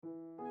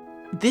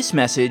This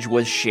message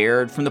was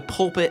shared from the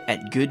pulpit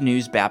at Good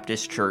News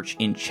Baptist Church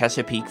in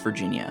Chesapeake,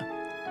 Virginia.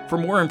 For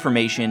more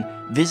information,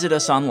 visit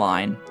us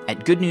online at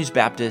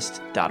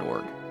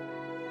goodnewsbaptist.org.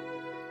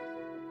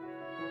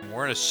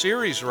 We're in a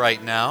series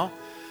right now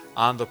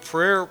on the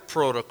prayer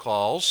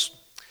protocols,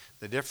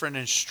 the different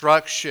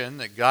instruction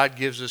that God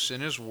gives us in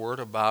His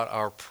Word about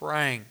our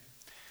praying.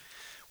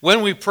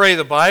 When we pray,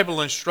 the Bible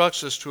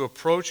instructs us to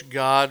approach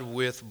God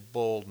with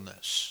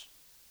boldness.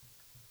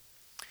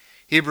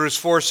 Hebrews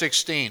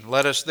 4:16,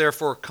 let us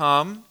therefore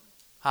come,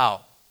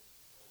 how?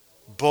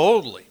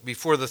 Boldly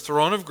before the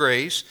throne of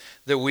grace,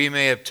 that we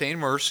may obtain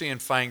mercy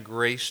and find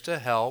grace to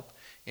help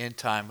in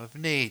time of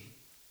need.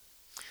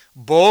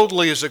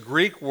 Boldly is a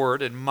Greek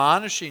word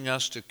admonishing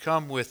us to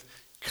come with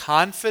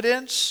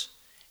confidence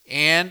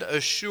and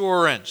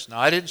assurance. Now,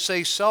 I didn't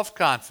say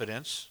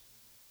self-confidence,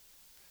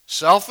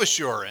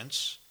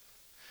 self-assurance.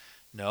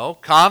 No,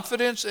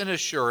 confidence and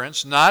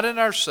assurance, not in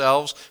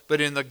ourselves,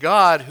 but in the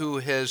God who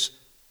has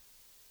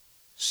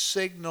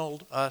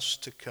signaled us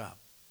to come.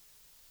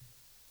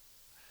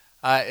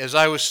 As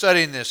I was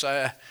studying this,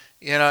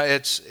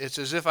 it's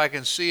as if I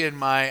can see in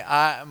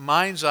my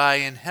mind's eye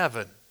in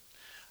heaven.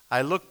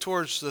 I look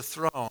towards the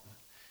throne,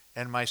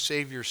 and my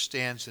Savior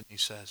stands and He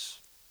says,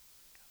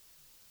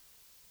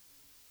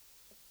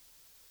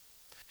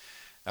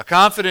 now,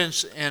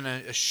 confidence and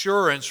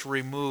assurance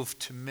remove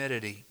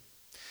timidity.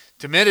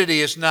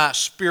 Timidity is not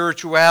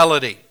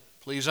spirituality.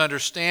 Please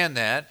understand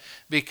that,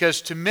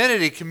 because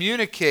timidity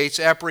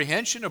communicates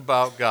apprehension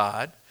about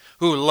God,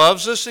 who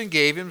loves us and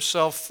gave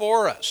Himself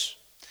for us.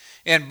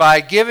 And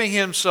by giving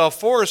Himself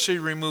for us, He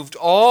removed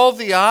all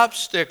the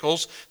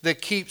obstacles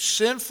that keep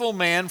sinful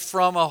man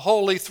from a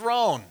holy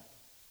throne.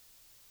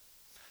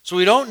 So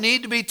we don't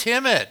need to be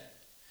timid.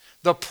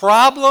 The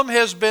problem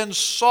has been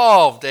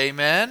solved.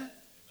 Amen?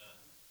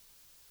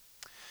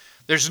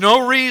 There's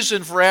no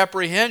reason for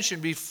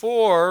apprehension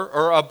before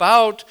or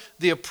about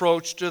the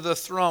approach to the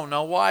throne.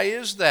 Now, why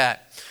is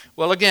that?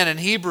 Well, again, in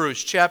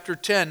Hebrews chapter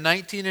 10,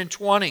 19 and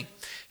 20,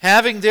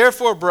 having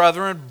therefore,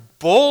 brethren,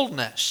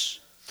 boldness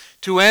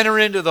to enter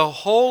into the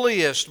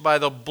holiest by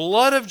the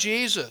blood of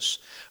Jesus,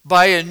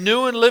 by a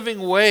new and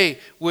living way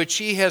which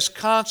He has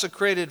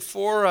consecrated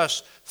for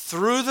us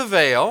through the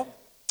veil,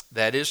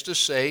 that is to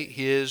say,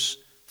 His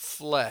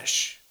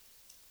flesh.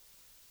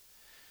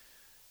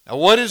 Now,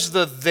 what is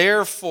the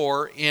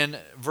therefore in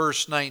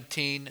verse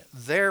 19?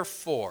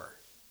 Therefore.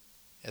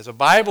 As a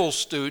Bible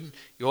student,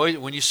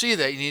 when you see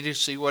that, you need to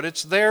see what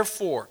it's there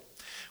for.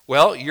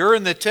 Well, you're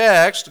in the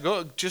text.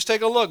 Just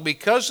take a look.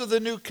 Because of the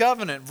new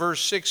covenant,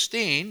 verse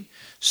 16,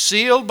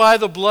 sealed by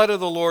the blood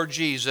of the Lord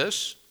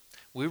Jesus.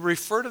 We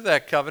refer to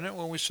that covenant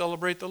when we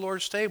celebrate the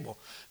Lord's table.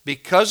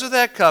 Because of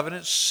that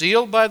covenant,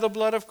 sealed by the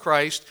blood of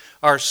Christ,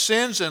 our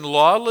sins and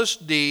lawless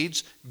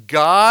deeds,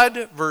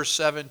 God, verse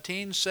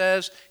 17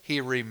 says, He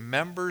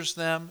remembers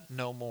them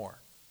no more.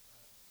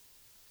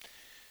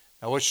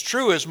 Now, what's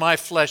true is my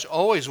flesh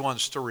always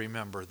wants to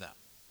remember them.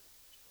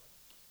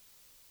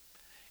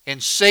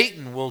 And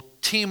Satan will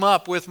team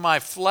up with my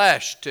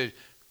flesh to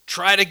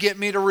try to get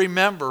me to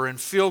remember and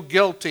feel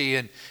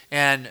guilty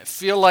and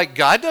feel like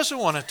God doesn't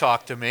want to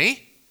talk to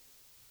me.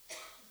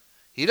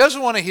 He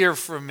doesn't want to hear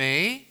from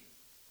me.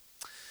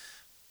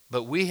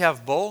 But we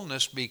have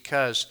boldness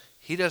because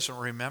He doesn't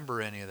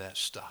remember any of that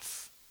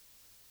stuff.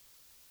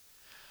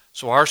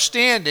 So our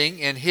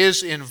standing and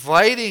His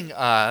inviting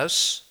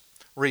us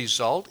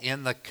result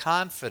in the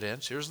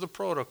confidence. Here's the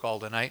protocol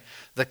tonight,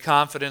 the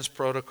confidence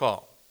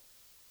protocol.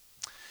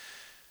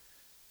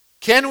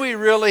 Can we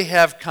really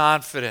have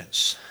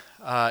confidence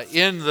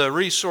in the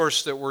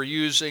resource that we're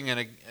using? And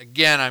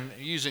again, I'm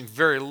using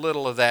very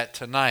little of that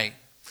tonight.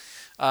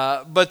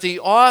 But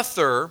the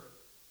author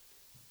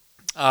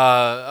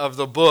of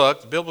the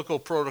book, Biblical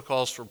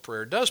Protocols for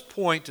Prayer, does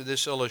point to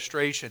this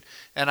illustration.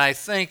 And I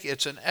think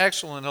it's an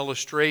excellent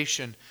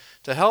illustration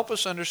to help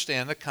us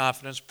understand the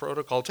confidence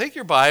protocol. Take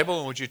your Bible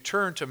and would you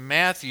turn to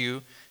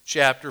Matthew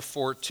chapter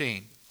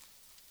 14.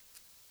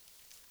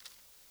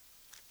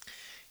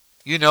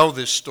 You know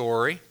this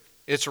story.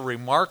 It's a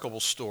remarkable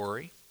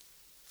story.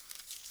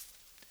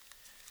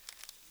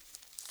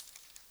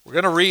 We're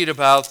going to read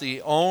about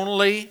the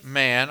only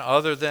man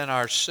other than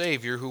our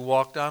Savior who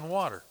walked on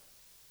water.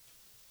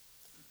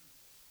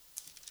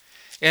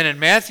 And in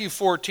Matthew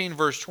 14,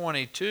 verse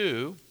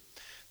 22,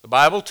 the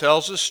Bible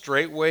tells us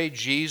straightway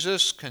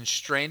Jesus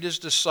constrained His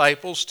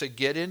disciples to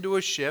get into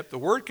a ship. The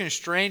word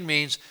constrained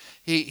means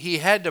he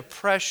had to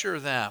pressure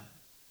them.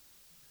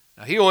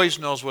 Now, He always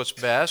knows what's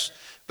best.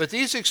 But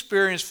these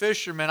experienced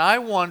fishermen, I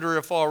wonder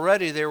if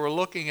already they were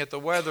looking at the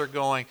weather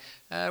going,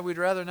 we'd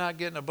rather not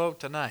get in a boat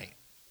tonight.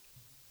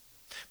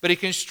 But He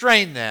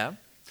constrained them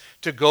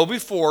to go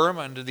before Him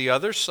unto the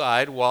other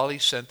side while He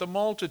sent the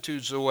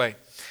multitudes away.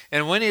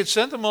 And when He had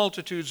sent the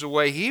multitudes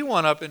away, He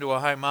went up into a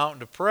high mountain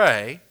to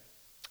pray,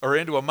 or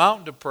into a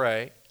mountain to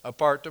pray,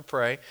 apart to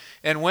pray.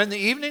 And when the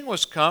evening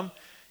was come,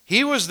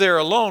 He was there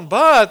alone,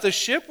 but the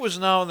ship was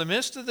now in the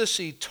midst of the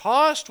sea,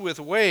 tossed with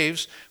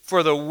waves,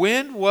 for the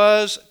wind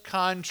was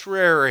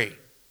contrary.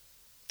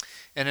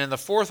 And in the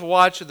fourth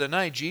watch of the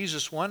night,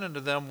 Jesus went unto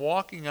them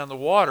walking on the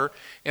water.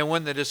 And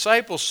when the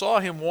disciples saw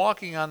him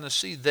walking on the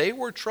sea, they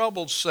were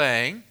troubled,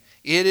 saying,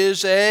 It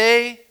is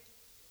a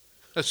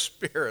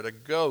spirit, a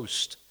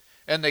ghost.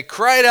 And they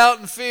cried out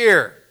in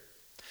fear.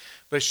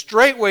 But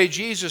straightway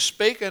Jesus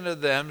spake unto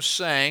them,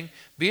 saying,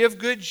 Be of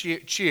good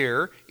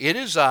cheer, it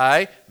is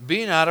I,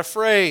 be not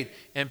afraid.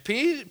 And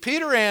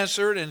Peter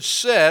answered and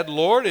said,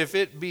 Lord, if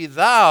it be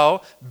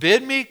thou,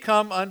 bid me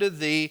come unto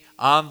thee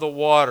on the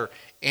water.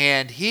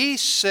 And he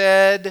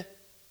said,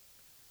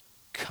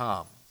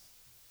 Come.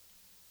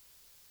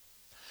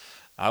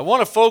 I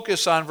want to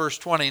focus on verse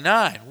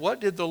 29.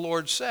 What did the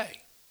Lord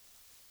say?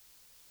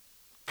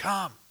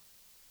 Come.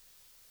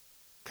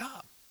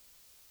 Come.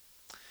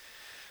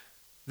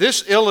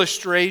 This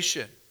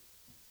illustration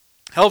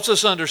helps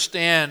us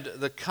understand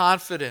the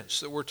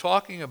confidence that we're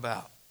talking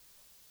about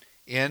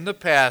in the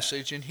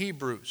passage in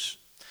Hebrews.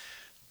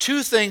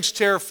 Two things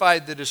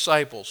terrified the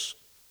disciples.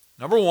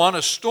 Number one,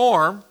 a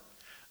storm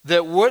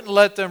that wouldn't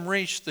let them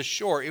reach the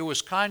shore. It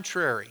was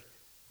contrary.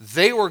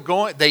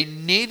 They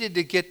needed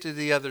to get to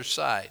the other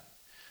side.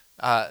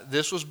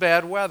 This was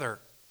bad weather.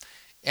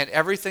 And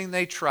everything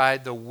they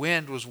tried, the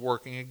wind was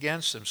working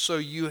against them. So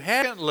you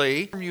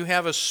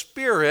have a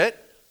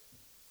spirit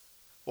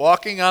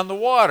walking on the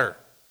water.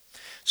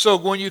 So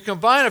when you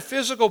combine a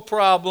physical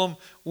problem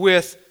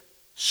with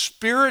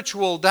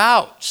spiritual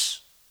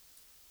doubts,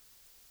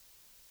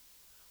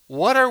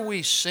 what are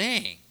we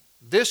seeing?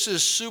 This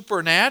is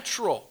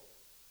supernatural.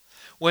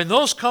 When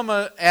those come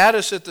at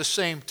us at the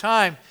same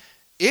time,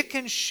 it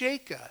can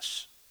shake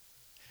us.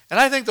 And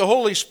I think the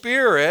Holy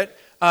Spirit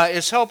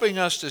is helping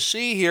us to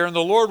see here, and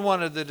the Lord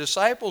wanted the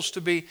disciples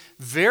to be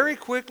very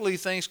quickly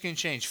things can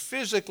change.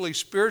 Physically,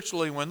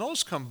 spiritually, when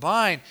those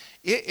combine,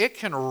 it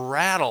can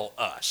rattle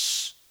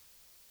us.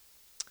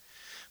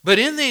 But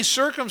in these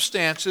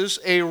circumstances,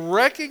 a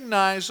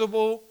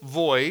recognizable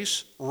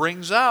voice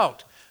rings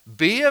out.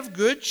 Be of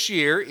good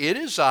cheer, it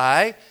is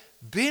I,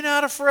 be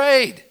not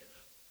afraid.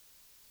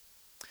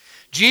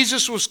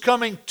 Jesus was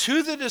coming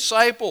to the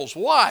disciples.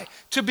 Why?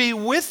 To be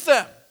with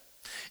them.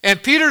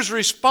 And Peter's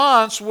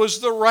response was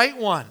the right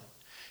one.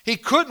 He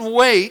couldn't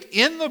wait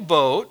in the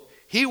boat.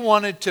 He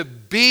wanted to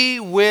be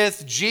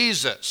with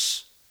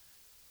Jesus.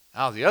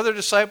 Now, the other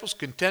disciples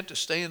content to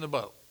stay in the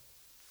boat.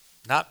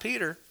 Not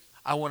Peter.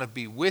 I want to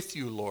be with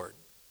you, Lord.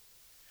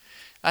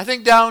 I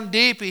think down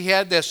deep he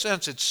had that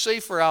sense it's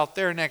safer out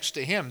there next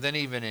to him than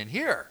even in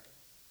here.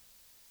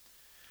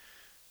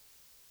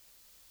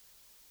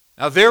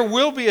 Now, there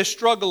will be a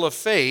struggle of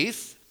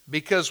faith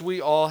because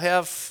we all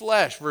have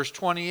flesh. Verse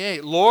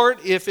 28, Lord,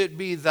 if it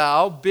be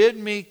thou, bid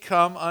me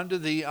come unto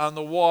thee on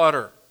the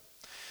water.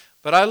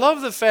 But I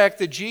love the fact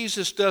that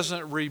Jesus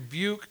doesn't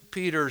rebuke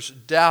Peter's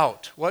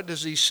doubt. What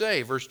does he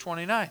say? Verse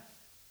 29,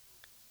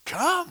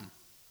 come.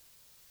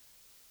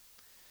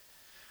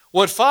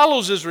 What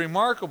follows is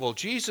remarkable.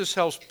 Jesus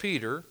helps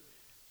Peter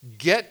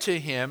get to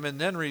him and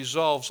then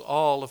resolves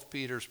all of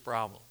Peter's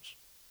problems.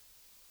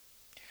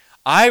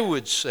 I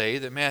would say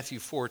that Matthew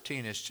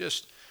 14 is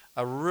just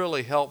a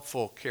really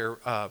helpful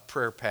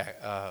prayer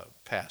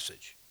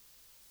passage.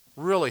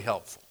 Really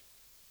helpful.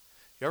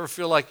 You ever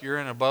feel like you're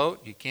in a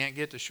boat, you can't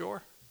get to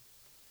shore?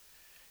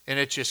 And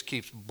it just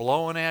keeps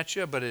blowing at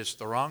you, but it's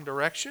the wrong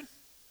direction?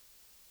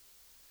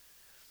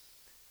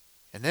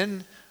 And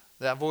then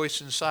that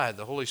voice inside,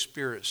 the Holy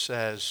Spirit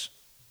says,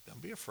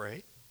 don't be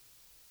afraid.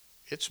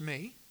 It's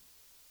me.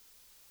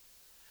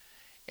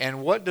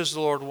 And what does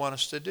the Lord want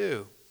us to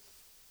do?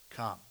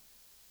 Come.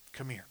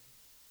 Come here.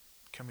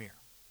 Come here.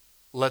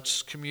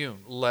 Let's commune.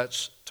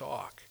 Let's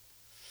talk.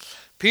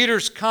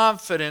 Peter's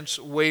confidence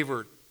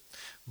wavered,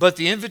 but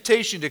the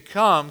invitation to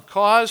come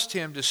caused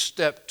him to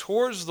step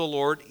towards the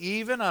Lord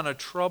even on a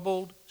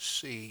troubled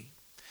sea.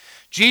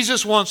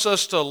 Jesus wants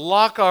us to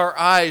lock our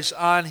eyes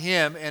on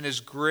him and his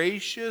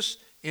gracious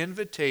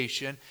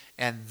invitation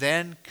and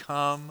then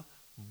come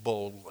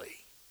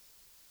boldly.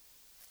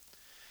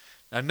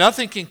 Now,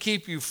 nothing can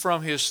keep you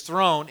from his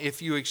throne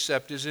if you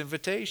accept his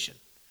invitation.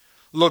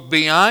 Look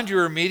beyond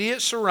your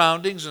immediate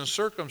surroundings and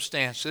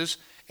circumstances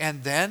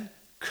and then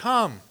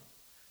come.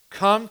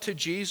 Come to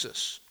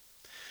Jesus.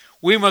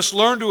 We must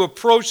learn to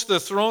approach the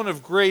throne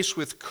of grace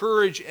with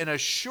courage and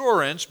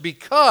assurance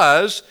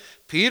because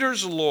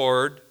Peter's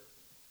Lord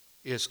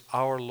is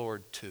our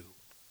Lord too.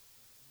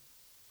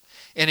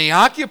 And he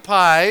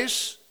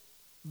occupies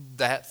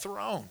that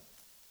throne.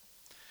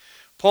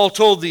 Paul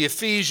told the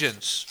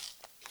Ephesians,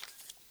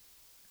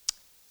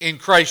 in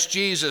Christ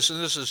Jesus,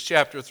 and this is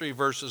chapter 3,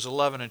 verses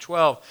 11 and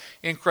 12,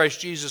 in Christ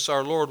Jesus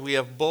our Lord, we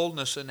have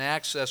boldness and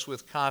access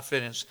with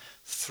confidence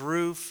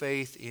through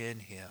faith in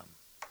him.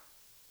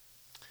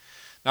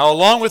 Now,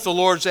 along with the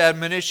Lord's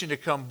admonition to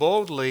come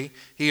boldly,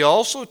 he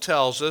also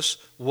tells us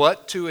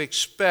what to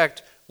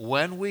expect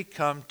when we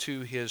come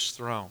to his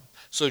throne.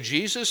 So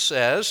Jesus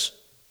says,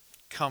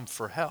 come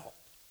for help.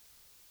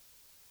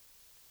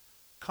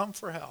 Come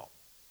for help.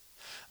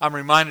 I'm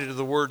reminded of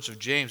the words of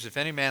James, if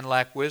any man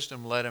lack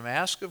wisdom, let him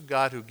ask of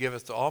God who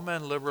giveth to all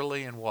men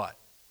liberally and what?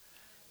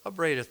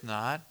 Upbraideth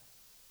not.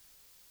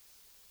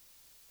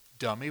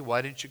 Dummy,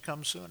 why didn't you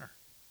come sooner?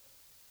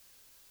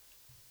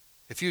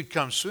 If you'd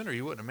come sooner,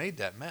 you wouldn't have made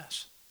that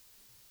mess.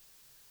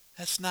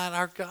 That's not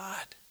our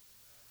God.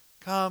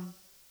 Come.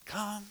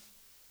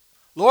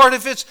 Lord,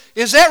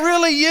 is that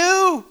really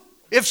you?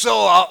 If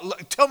so,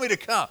 tell me to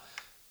come.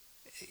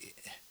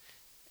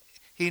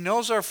 He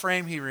knows our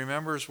frame. He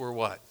remembers we're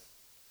what?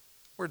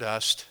 We're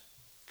dust.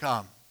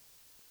 Come.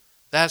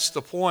 That's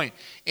the point.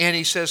 And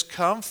he says,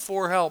 come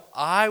for help.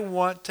 I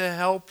want to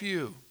help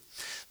you.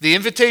 The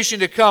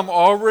invitation to come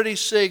already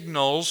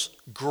signals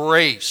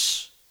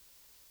grace.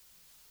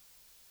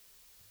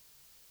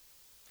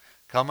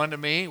 Come unto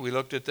me. We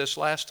looked at this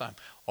last time.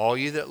 All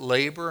you that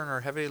labor and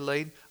are heavy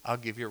laden, I'll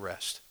give you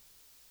rest.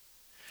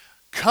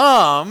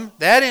 Come,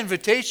 that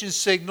invitation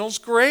signals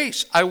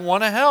grace. I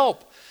want to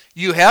help.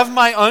 You have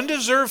my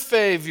undeserved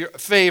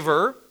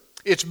favor.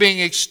 It's being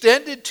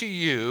extended to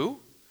you,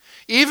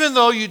 even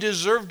though you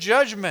deserve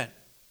judgment.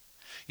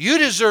 You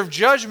deserve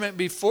judgment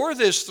before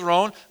this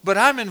throne, but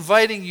I'm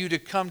inviting you to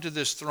come to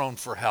this throne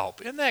for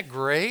help. Isn't that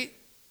great?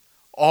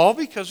 All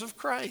because of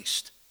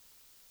Christ.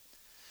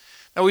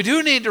 Now we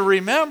do need to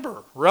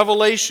remember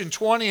Revelation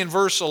 20 and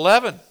verse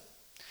 11.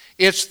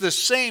 It's the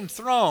same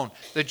throne,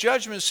 the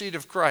judgment seat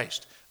of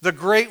Christ, the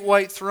great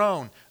white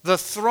throne, the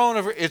throne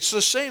of... It's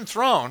the same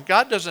throne.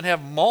 God doesn't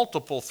have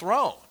multiple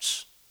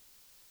thrones.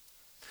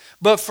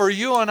 But for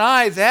you and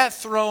I, that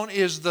throne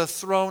is the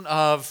throne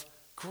of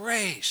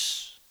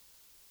grace.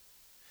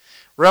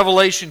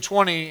 Revelation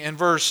 20 and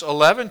verse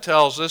 11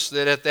 tells us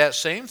that at that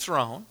same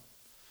throne,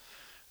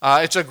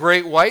 it's a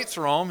great white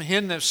throne,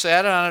 him that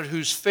sat on it,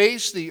 whose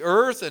face the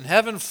earth and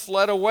heaven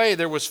fled away.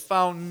 There was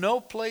found no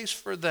place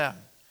for them.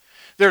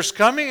 There's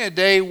coming a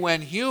day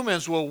when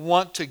humans will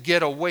want to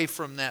get away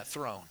from that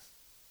throne.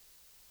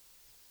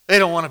 They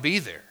don't want to be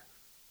there.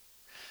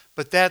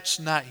 But that's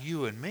not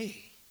you and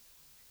me.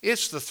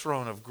 It's the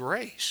throne of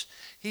grace.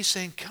 He's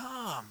saying,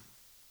 come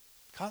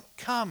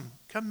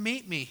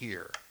meet me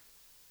here.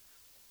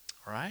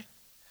 All right?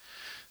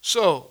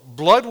 So,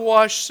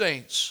 blood-washed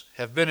saints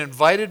have been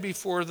invited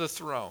before the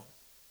throne.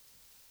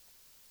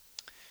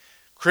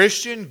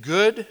 Christian,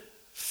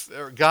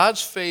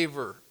 God's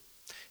favor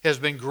has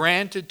been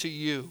granted to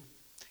you.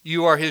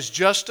 You are his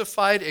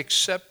justified,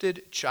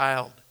 accepted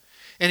child.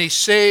 And he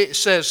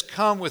says,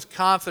 come with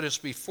confidence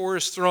before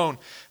his throne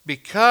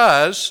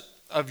because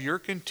of your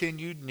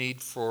continued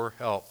need for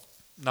help.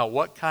 Now,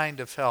 what kind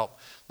of help?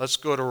 Let's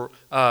go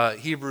to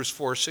Hebrews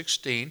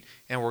 4:16,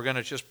 and we're going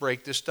to just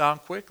break this down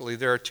quickly.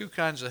 There are two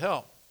kinds of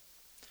help.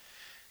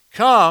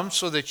 Come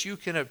so that you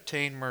can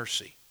obtain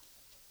mercy.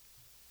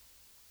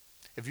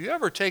 Have you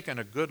ever taken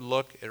a good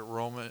look at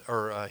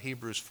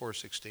Hebrews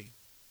 4:16?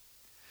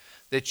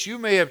 That you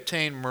may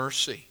obtain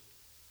mercy.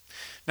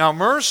 Now,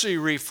 mercy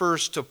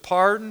refers to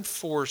pardon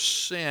for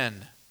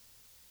sin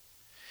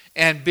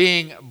and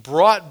being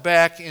brought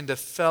back into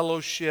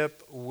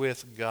fellowship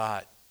with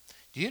God.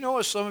 Do you know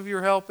what some of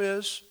your help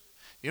is?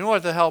 You know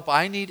what the help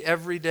I need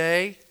every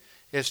day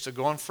is to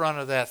go in front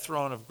of that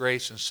throne of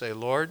grace and say,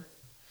 Lord,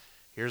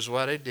 here's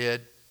what I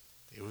did.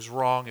 It was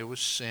wrong. It was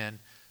sin.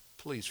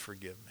 Please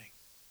forgive me.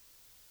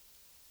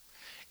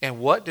 And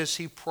what does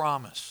he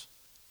promise?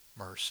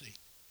 Mercy.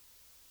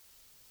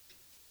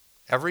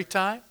 Every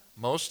time?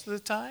 Most of the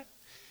time?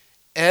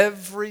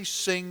 Every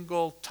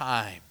single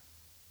time.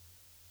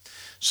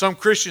 Some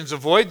Christians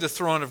avoid the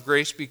throne of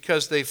grace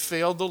because they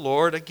failed the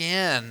Lord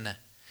again.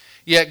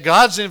 Yet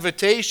God's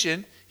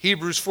invitation,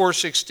 Hebrews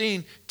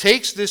 4:16,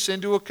 takes this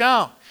into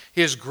account.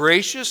 His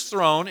gracious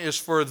throne is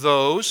for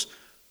those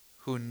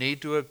who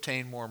need to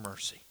obtain more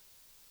mercy.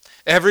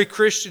 Every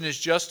Christian is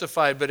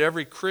justified, but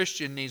every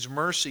Christian needs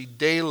mercy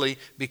daily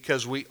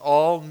because we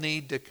all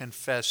need to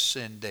confess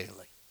sin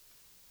daily.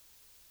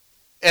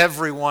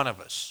 Every one of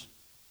us.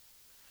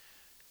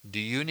 Do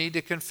you need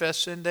to confess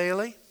sin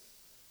daily?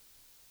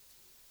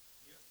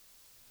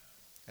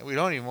 And we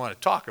don't even want to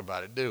talk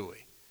about it, do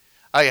we?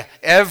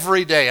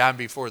 Every day I'm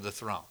before the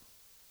throne.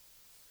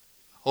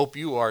 Hope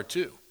you are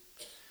too.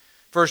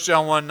 1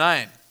 John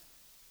 1:9.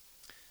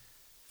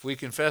 If we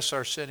confess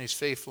our sin, he's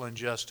faithful and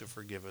just to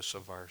forgive us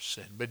of our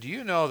sin. But do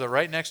you know that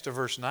right next to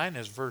verse 9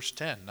 is verse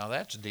 10? Now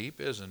that's deep,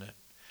 isn't it?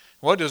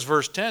 What does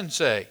verse 10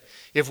 say?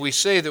 If we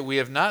say that we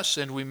have not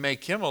sinned, we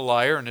make him a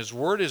liar, and his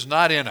word is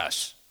not in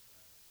us.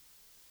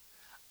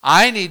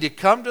 I need to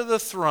come to the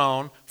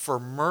throne for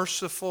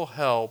merciful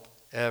help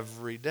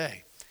every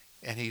day.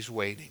 And he's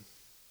waiting.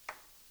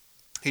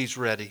 He's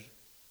ready.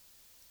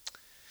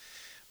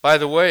 By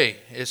the way,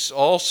 it's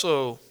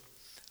also,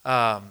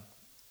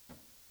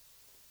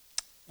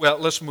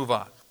 let's move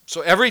on.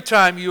 So every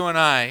time you and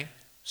I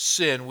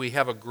sin, we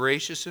have a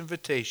gracious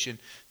invitation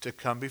to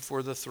come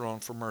before the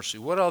throne for mercy.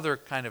 What other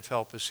kind of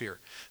help is here?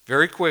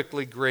 Very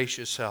quickly,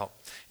 gracious help.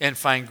 And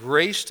find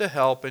grace to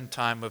help in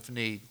time of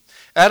need.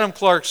 Adam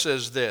Clarke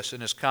says this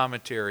in his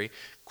commentary,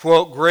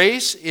 quote,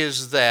 grace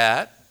is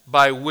that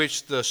by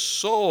which the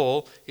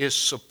soul is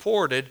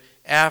supported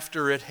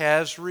after it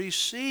has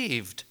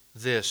received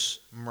this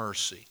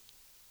mercy.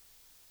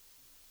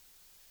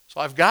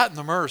 So I've gotten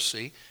the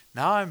mercy.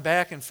 Now I'm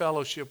back in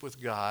fellowship with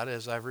God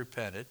as I've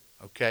repented.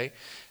 Okay?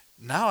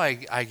 Now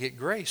I get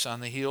grace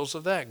on the heels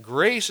of that.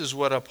 Grace is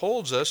what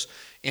upholds us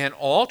in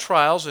all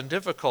trials and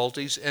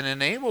difficulties and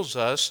enables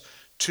us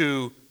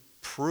to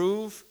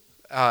prove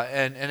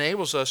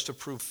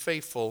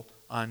faithful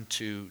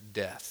unto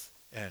death.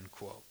 End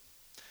quote.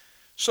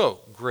 So,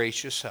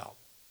 gracious help.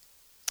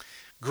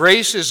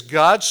 Grace is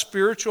God's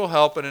spiritual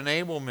help and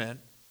enablement.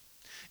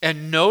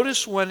 And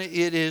notice when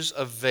it is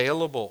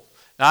available.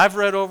 Now, I've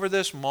read over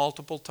this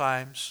multiple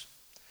times.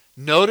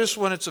 Notice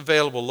when it's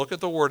available. Look at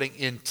the wording,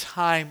 in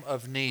time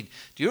of need.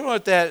 Do you know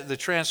what the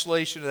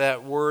translation of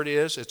that word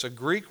is? It's a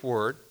Greek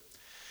word,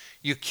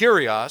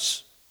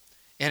 eukyrios,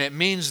 and it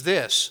means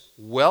this: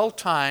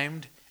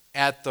 well-timed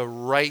at the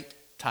right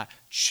time.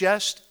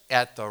 Just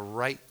at the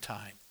right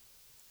time.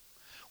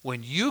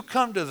 When you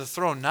come to the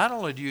throne, not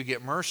only do you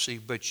get mercy,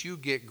 but you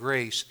get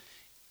grace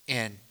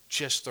in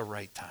just the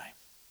right time.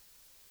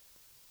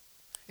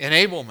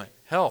 Enablement,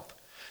 help.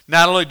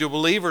 Not only do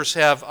believers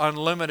have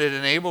unlimited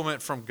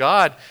enablement from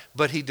God,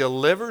 but He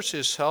delivers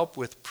His help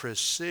with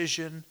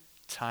precision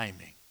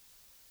timing.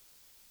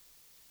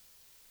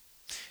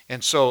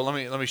 And so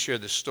let me share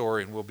this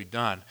story and we'll be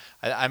done.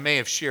 I may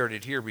have shared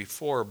it here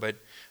before, but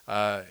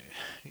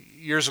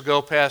years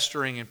ago,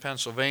 pastoring in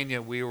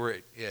Pennsylvania, we were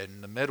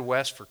in the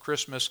Midwest for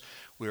Christmas.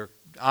 We were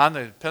on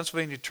the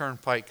Pennsylvania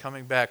Turnpike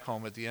coming back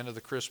home at the end of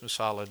the Christmas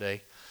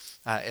holiday.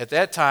 At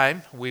that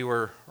time, we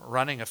were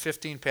running a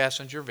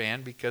 15-passenger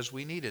van because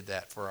we needed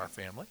that for our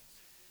family.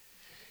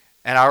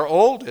 And our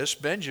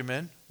oldest,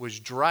 Benjamin, was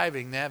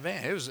driving that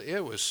van.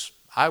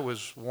 I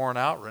was worn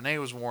out. Renee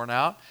was worn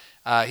out.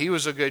 He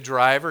was a good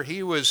driver.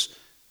 He was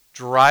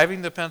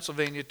driving the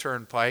Pennsylvania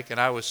Turnpike, and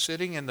I was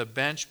sitting on the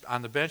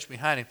bench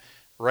behind him,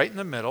 right in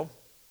the middle.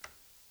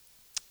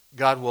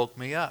 God woke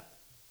me up.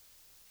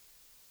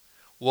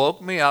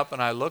 Woke me up,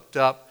 and I looked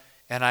up,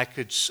 and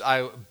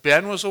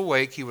Ben was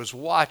awake. He was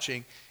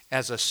watching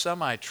as a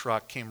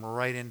semi-truck came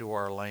right into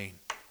our lane.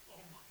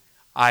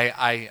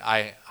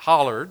 I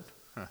hollered.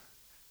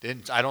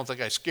 I don't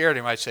think I scared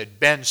him. I said,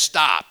 "Ben,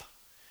 stop."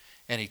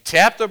 And he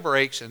tapped the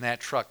brakes, and that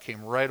truck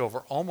came right over,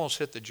 almost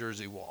hit the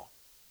Jersey wall.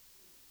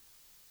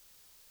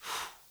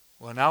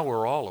 Well, now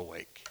we're all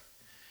awake.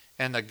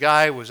 And the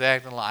guy was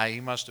acting like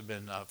he must have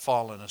been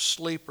falling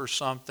asleep or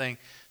something.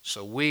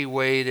 So we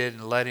waited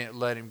and let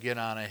him get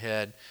on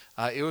ahead.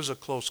 It was a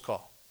close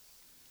call.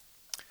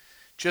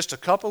 Just a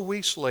couple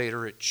weeks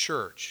later at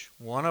church,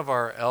 one of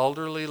our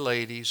elderly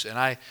ladies,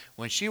 and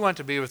when she went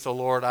to be with the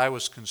Lord, I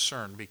was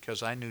concerned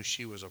because I knew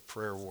she was a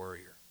prayer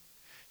warrior.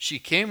 She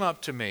came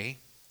up to me,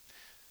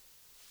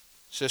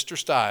 Sister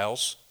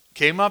Stiles,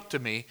 came up to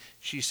me.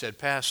 She said,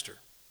 "Pastor,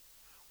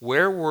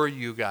 where were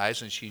you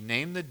guys?" And she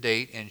named the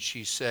date, and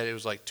she said, it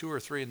was like 2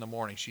 or 3 in the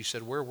morning. She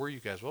said, "Where were you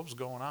guys? What was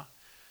going on?"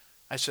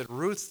 I said,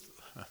 "Ruth,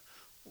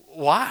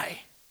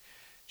 why?"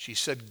 She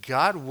said,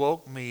 "God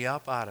woke me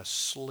up out of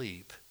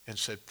sleep and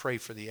said, pray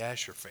for the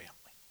Asher family."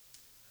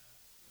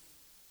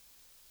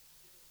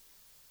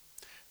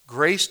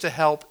 Grace to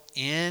help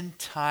in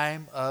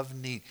time of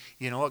need.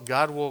 You know what?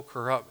 God woke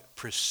her up.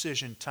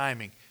 Precision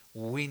timing.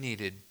 We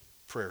needed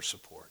prayer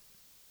support.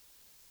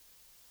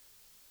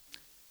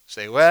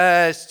 Say,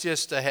 "Well, it's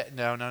just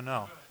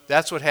no.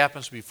 That's what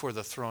happens before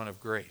the throne of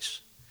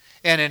grace."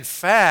 And in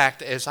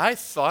fact, as I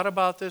thought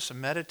about this and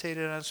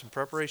meditated on this in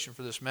preparation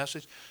for this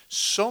message,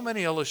 so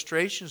many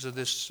illustrations of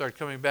this started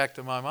coming back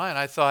to my mind.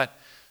 I thought,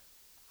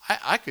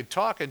 I could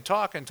talk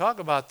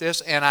about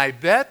this, and I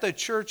bet the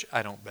church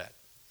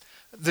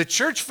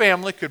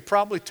family could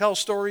probably tell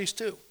stories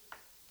too.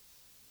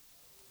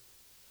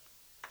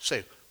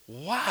 Say,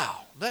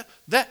 "Wow,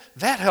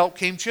 that help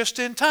came just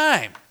in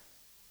time."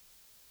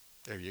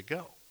 There you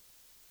go.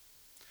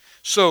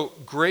 So,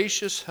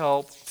 gracious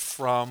help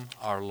from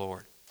our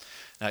Lord.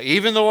 Now,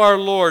 even though our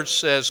Lord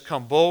says,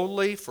 "Come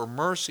boldly for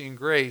mercy and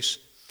grace,"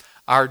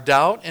 our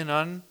doubt and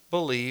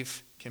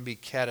unbelief can be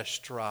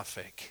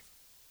catastrophic.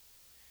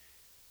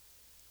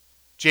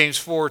 James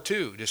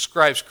 4:2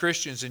 describes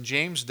Christians in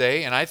James'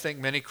 day, and I think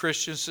many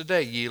Christians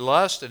today. "Ye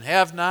lust and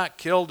have not,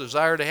 kill,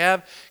 desire to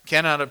have,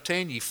 cannot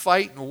obtain. Ye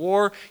fight and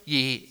war,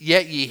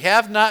 yet ye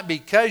have not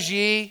because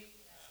you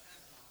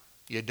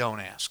don't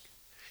ask."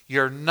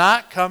 You're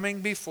not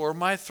coming before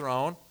my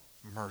throne,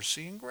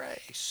 mercy and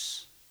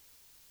grace.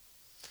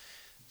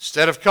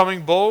 Instead of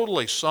coming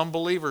boldly, some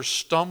believers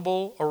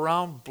stumble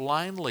around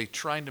blindly,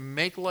 trying to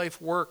make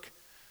life work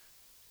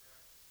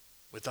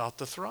without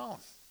the throne.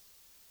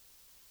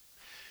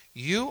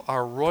 You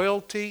are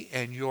royalty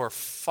and your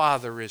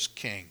Father is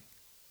king.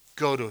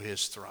 Go to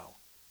His throne.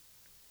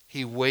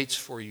 He waits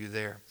for you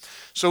there.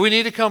 So we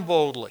need to come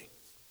boldly.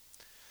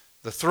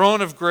 The throne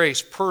of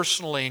grace,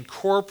 personally and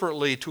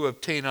corporately, to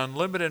obtain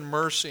unlimited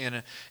mercy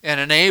and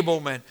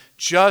enablement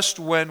just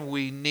when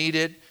we need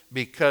it,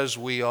 because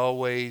we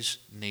always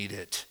need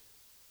it.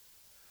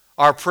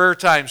 Our prayer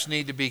times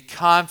need to be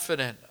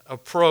confident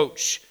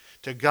approach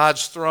to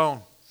God's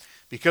throne,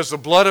 because the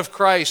blood of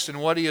Christ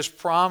and what He has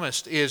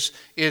promised is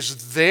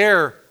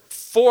there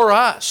for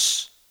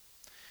us.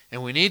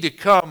 And we need to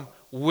come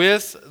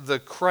with the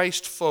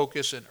Christ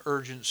focus and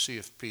urgency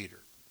of Peter.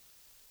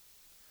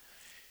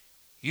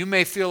 You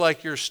may feel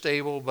like you're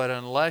stable, but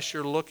unless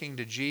you're looking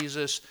to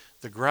Jesus,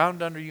 the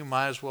ground under you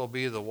might as well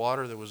be the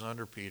water that was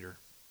under Peter.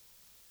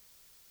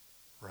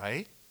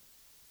 Right?